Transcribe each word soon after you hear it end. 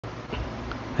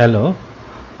Hello,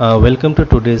 welcome to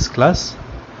today's class.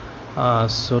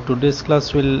 So today's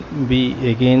class will be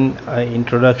again an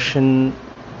introduction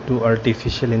to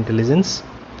artificial intelligence.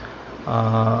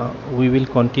 We will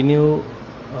continue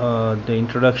the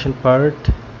introduction part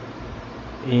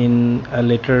in a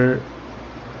later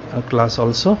class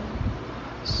also.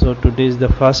 So today is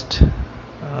the first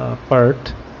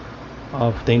part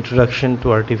of the introduction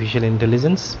to artificial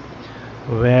intelligence,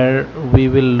 where we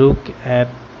will look at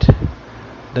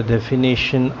the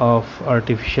definition of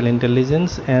artificial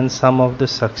intelligence and some of the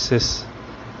success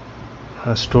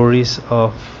stories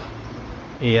of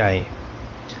AI.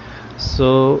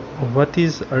 So what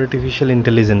is artificial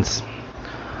intelligence?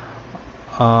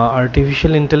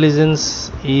 Artificial intelligence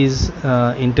is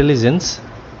intelligence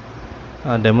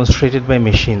demonstrated by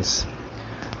machines.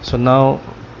 So now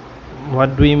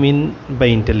what do we mean by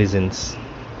intelligence?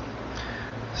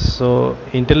 So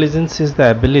intelligence is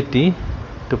the ability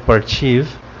to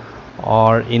perceive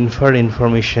or infer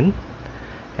information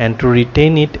and to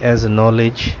retain it as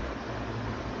knowledge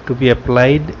to be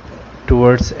applied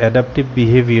towards adaptive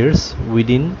behaviors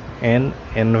within an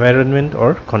environment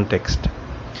or context.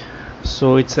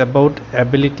 So it's about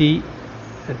ability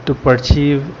to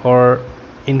perceive or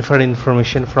infer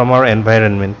information from our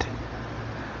environment.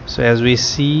 So as we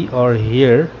see or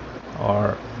hear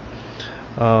or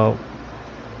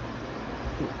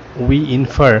we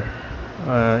infer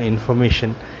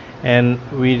information and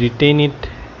we retain it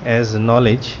as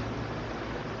knowledge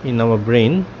in our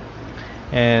brain,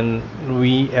 and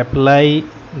we apply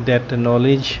that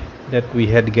knowledge that we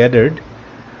had gathered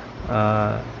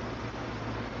to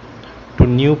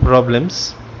new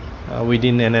problems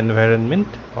within an environment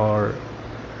or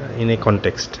in a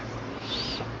context.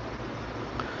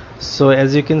 So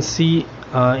as you can see,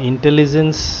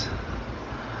 intelligence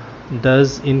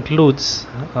does includes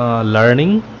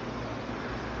learning,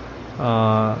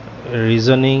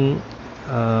 reasoning,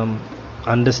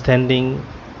 understanding,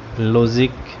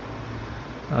 logic,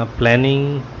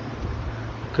 planning,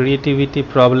 creativity,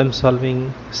 problem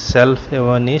solving,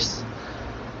 self-awareness,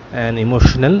 and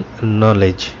emotional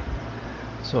knowledge.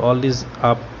 So all these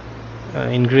are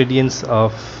ingredients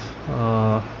of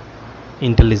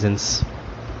intelligence.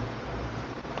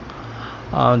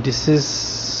 This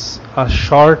is a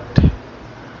short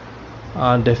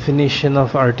definition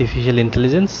of artificial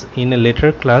intelligence. In a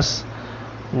later class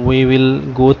we will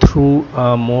go through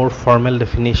a more formal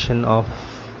definition of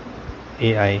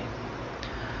AI.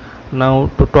 Now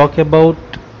to talk about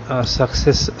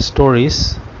success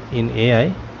stories in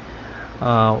AI,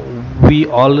 we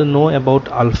all know about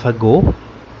AlphaGo.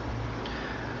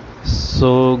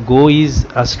 So Go is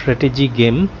a strategy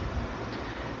game,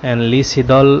 and Lee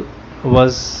Sedol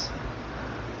was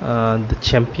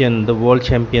the world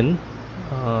champion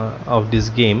of this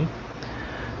game.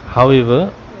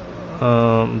 However,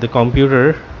 the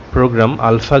computer program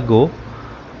AlphaGo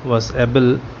was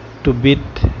able to beat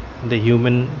the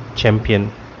human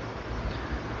champion.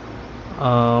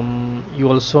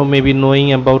 You also may be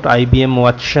knowing about IBM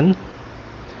Watson,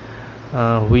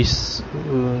 so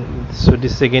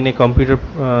this is again a computer.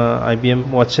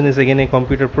 IBM Watson is again a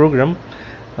computer program,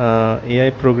 AI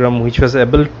program, which was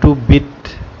able to beat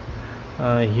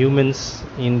humans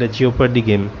in the Jeopardy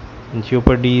game. And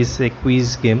Jeopardy is a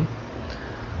quiz game.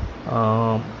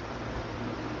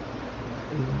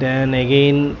 Then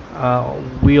again,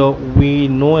 we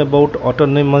know about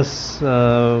autonomous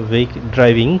vehicle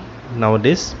driving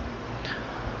nowadays,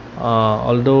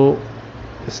 although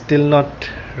still not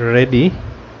ready.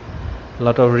 A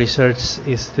lot of research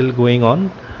is still going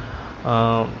on.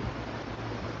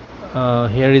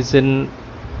 Here is an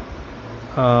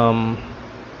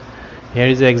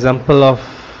example of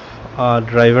a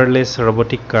driverless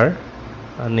robotic car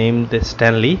named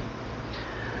Stanley.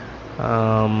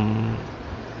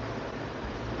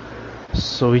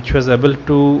 So which was able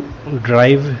to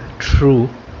drive through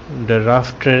the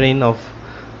rough terrain of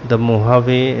the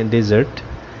Mojave Desert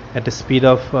at a speed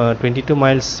of 22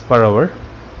 miles per hour,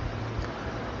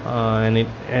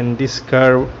 and this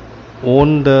car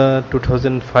won the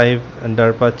 2005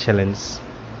 DARPA challenge.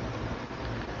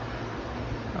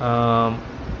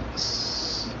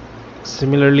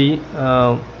 Similarly,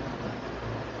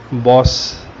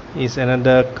 Boss is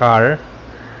another car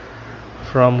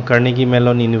from Carnegie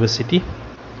Mellon University,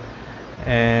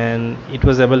 and it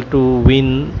was able to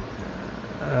win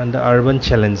the urban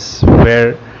challenge,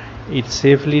 where it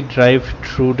safely drive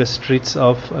through the streets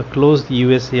of a closed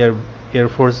US Air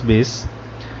Force base,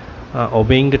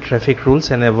 obeying the traffic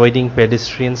rules and avoiding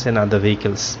pedestrians and other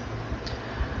vehicles.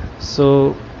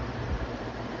 So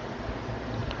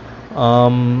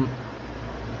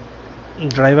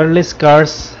driverless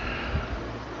cars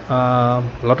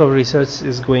lot of research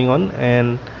is going on,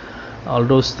 and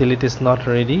although still it is not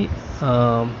ready,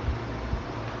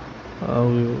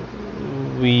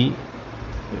 we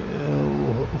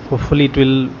hopefully it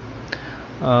will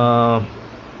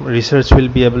research will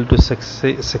be able to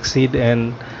succeed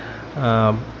and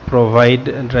provide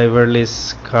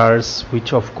driverless cars,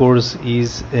 which of course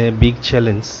is a big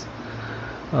challenge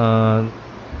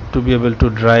to be able to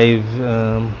drive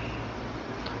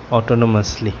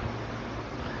autonomously.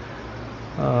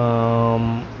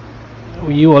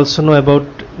 You also know about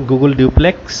Google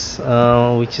Duplex,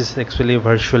 which is actually a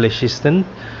virtual assistant.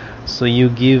 So you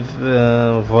give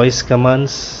voice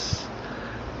commands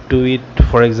to it.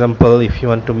 For example, if you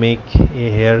want to make a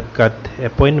haircut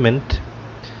appointment,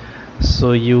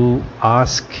 so you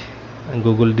ask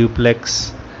Google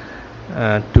Duplex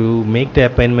to make the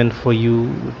appointment for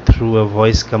you through a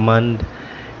voice command,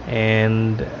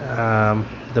 and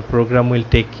the program will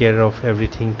take care of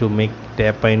everything to make the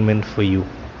appointment for you.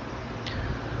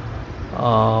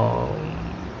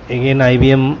 Again,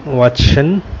 IBM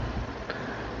Watson,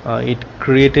 it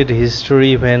created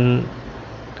history when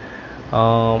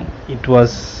it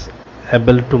was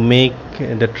able to make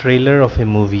the trailer of a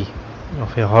movie,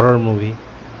 of a horror movie.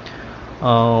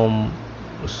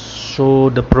 So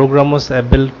the program was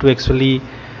able to actually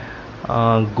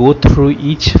go through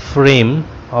each frame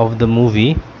of the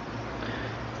movie,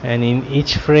 and in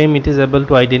each frame it is able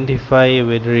to identify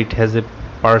whether it has a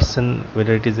person,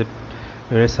 whether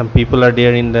some people are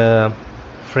there in the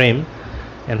frame,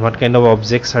 and what kind of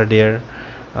objects are there.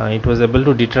 It was able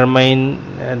to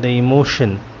determine the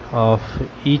emotion of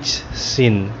each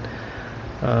scene,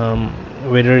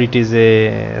 whether it is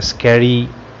a scary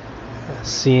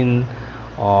scene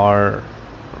or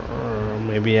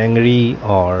maybe angry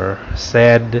or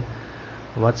sad.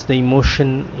 What's the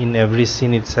emotion in every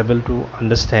scene, it's able to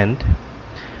understand,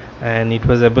 and it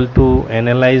was able to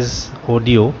analyze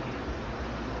audio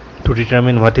to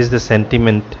determine what is the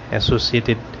sentiment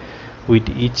associated with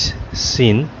each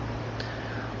scene,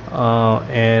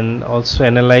 and also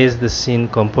analyze the scene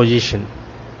composition.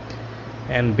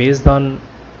 And based on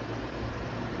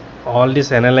all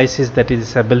this analysis that it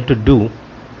is able to do,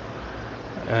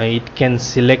 it can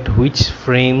select which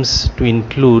frames to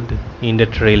include in the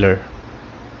trailer.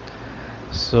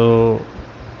 So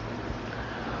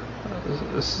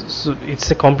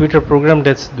it's a computer program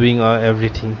that's doing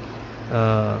everything.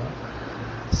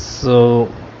 So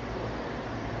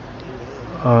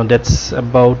that's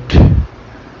about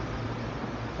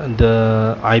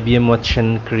the IBM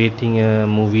Watson creating a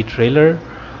movie trailer.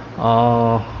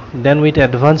 Then with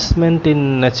advancement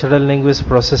in natural language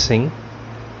processing,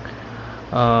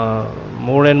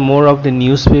 more and more of the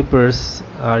newspapers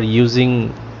are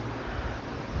using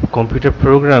computer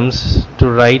programs to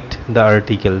write the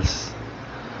articles.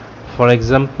 For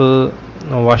example,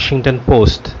 Washington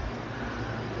Post,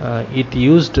 it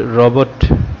used robot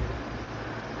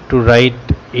to write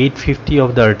 850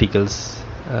 of the articles,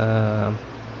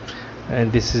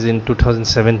 and this is in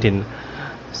 2017.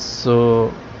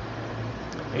 So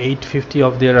 850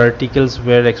 of their articles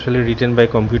were actually written by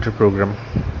computer program,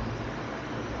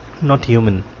 not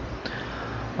human.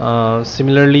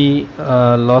 Similarly,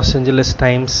 Los Angeles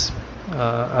Times,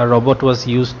 a robot was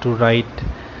used to write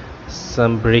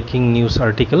some breaking news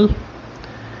article,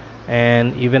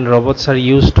 and even robots are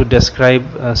used to describe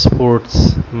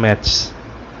sports match.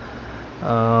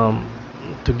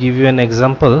 To give you an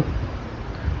example,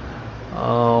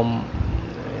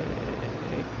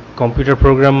 computer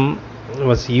program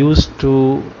was used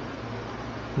to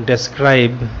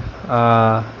describe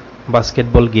a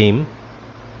basketball game.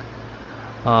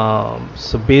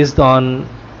 So based on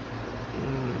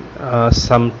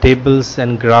some tables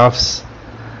and graphs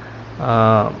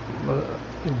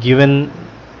given,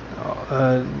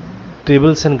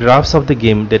 tables and graphs of the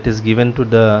game that is given to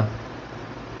the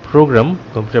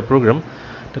computer program,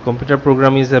 the computer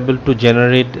program is able to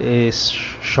generate a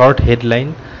short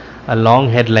headline, a long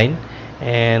headline,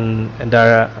 and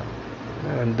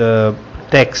the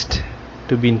text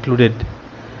to be included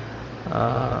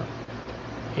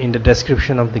in the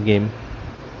description of the game.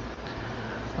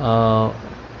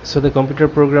 So the computer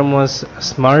program was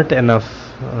smart enough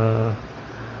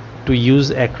to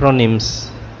use acronyms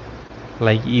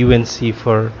like UNC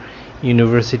for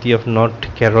University of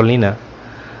North Carolina,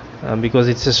 because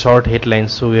it's a short headline,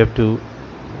 so we have to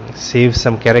save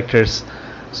some characters.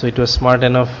 So it was smart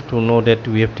enough to know that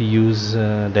we have to use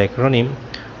the acronym,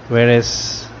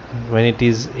 whereas when it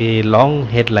is a long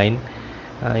headline,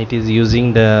 it is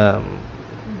using the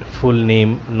full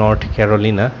name North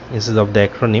Carolina instead of the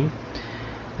acronym.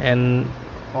 And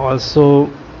also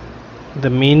the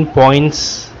main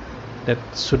points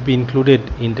that should be included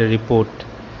in the report.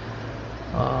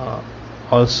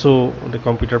 Also, the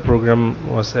computer program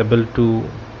was able to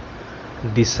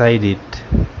decide it.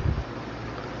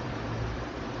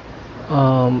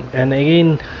 And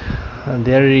again,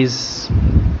 there is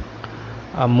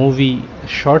a movie,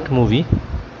 short movie,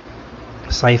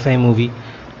 sci-fi movie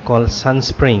called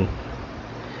Sunspring,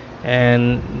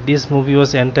 and this movie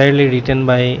was entirely written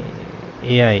by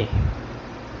AI.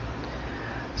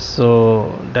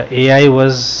 So the AI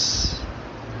was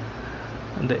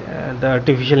the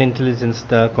artificial intelligence,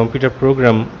 the computer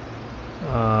program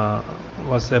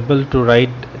was able to write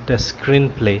the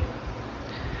screenplay.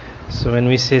 So when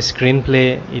we say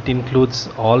screenplay, it includes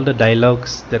all the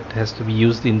dialogues that has to be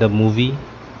used in the movie,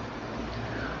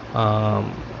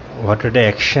 what are the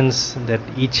actions that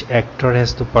each actor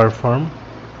has to perform,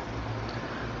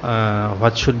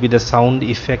 what should be the sound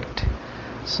effect.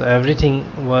 So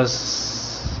everything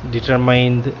was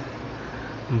determined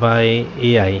by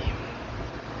AI.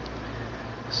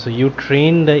 So you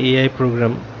train the AI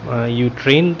program, you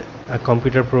trained a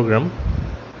computer program,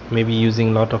 maybe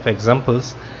using lot of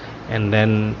examples, and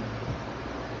then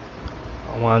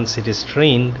once it is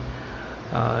trained,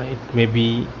 it may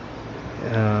be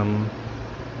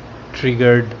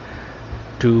triggered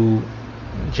to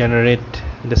generate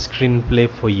the screenplay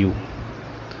for you.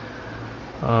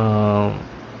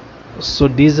 So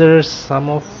these are some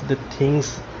of the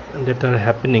things that are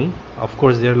happening. Of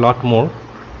course, there are a lot more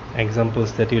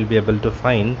examples that you'll be able to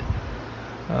find,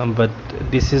 but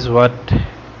this is what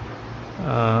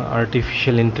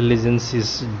artificial intelligence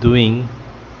is doing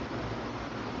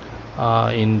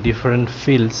in different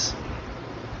fields.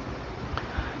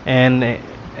 And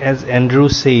as Andrew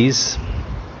says,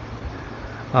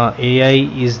 AI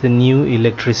is the new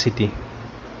electricity.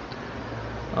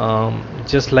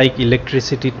 Just like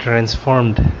electricity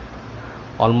transformed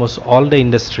almost all the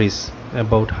industries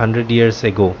about 100 years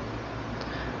ago,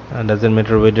 doesn't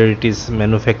matter whether it is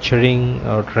manufacturing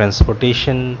or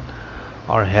transportation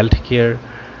or healthcare,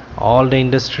 all the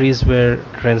industries were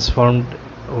transformed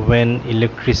when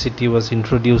electricity was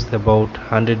introduced about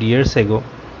 100 years ago.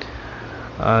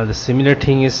 The similar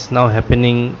thing is now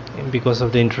happening because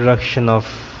of the introduction of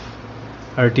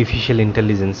artificial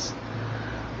intelligence.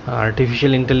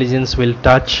 Artificial intelligence will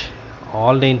touch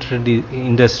all the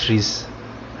industries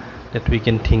that we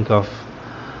can think of.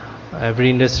 Every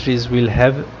industries will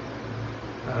have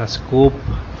a scope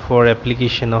for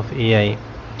application of AI,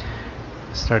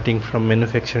 starting from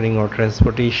manufacturing or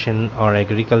transportation or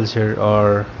agriculture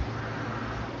or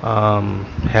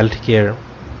healthcare.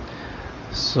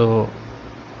 So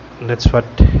that's what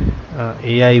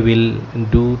AI will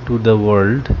do to the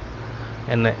world,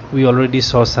 and we already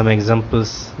saw some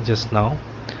examples just now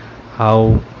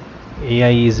how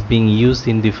AI is being used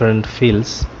in different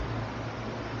fields.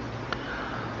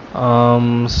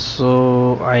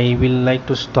 So I will like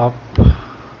to stop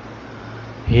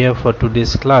here for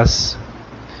today's class.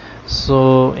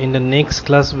 So in the next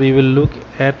class we will look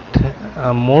at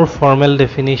a more formal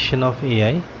definition of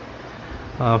AI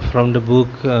from the book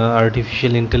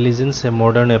Artificial Intelligence, A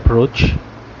Modern Approach.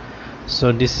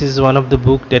 So this is one of the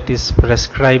book that is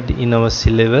prescribed in our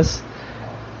syllabus,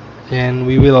 and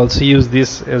we will also use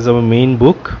this as our main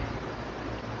book.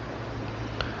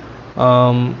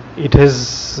 It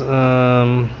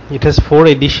has 4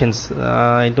 editions.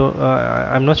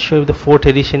 I'm not sure if the 4th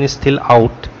edition is still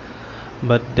out,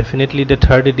 but definitely the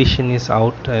 3rd edition is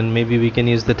out, and maybe we can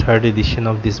use the 3rd edition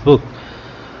of this book.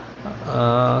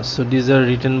 So these are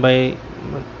written by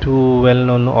 2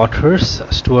 well-known authors.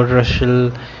 Stuart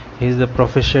Russell, he is the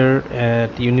professor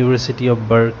at University of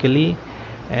Berkeley,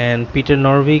 and Peter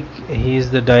Norvig, he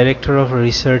is the director of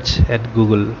research at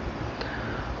Google.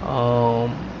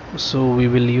 So we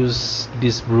will use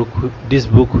this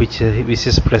book which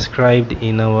is prescribed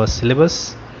in our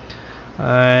syllabus,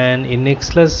 and in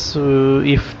next class,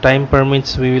 if time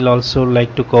permits, we will also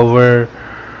like to cover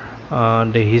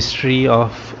the history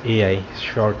of AI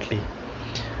shortly.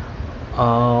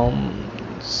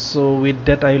 So with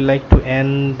that, I would like to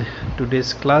end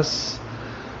today's class.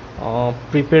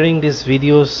 Preparing these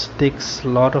videos takes a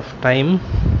lot of time,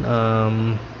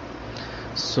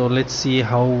 so let's see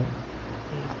how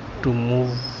to move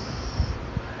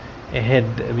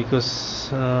ahead,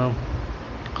 because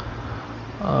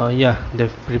the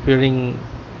preparing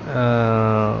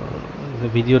the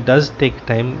video does take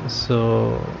time.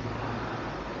 So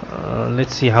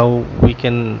let's see how we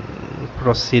can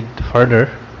proceed further,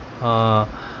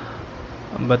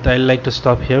 but I'd like to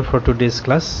stop here for today's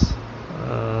class.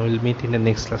 We'll meet in the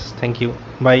next class. Thank you.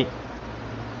 Bye.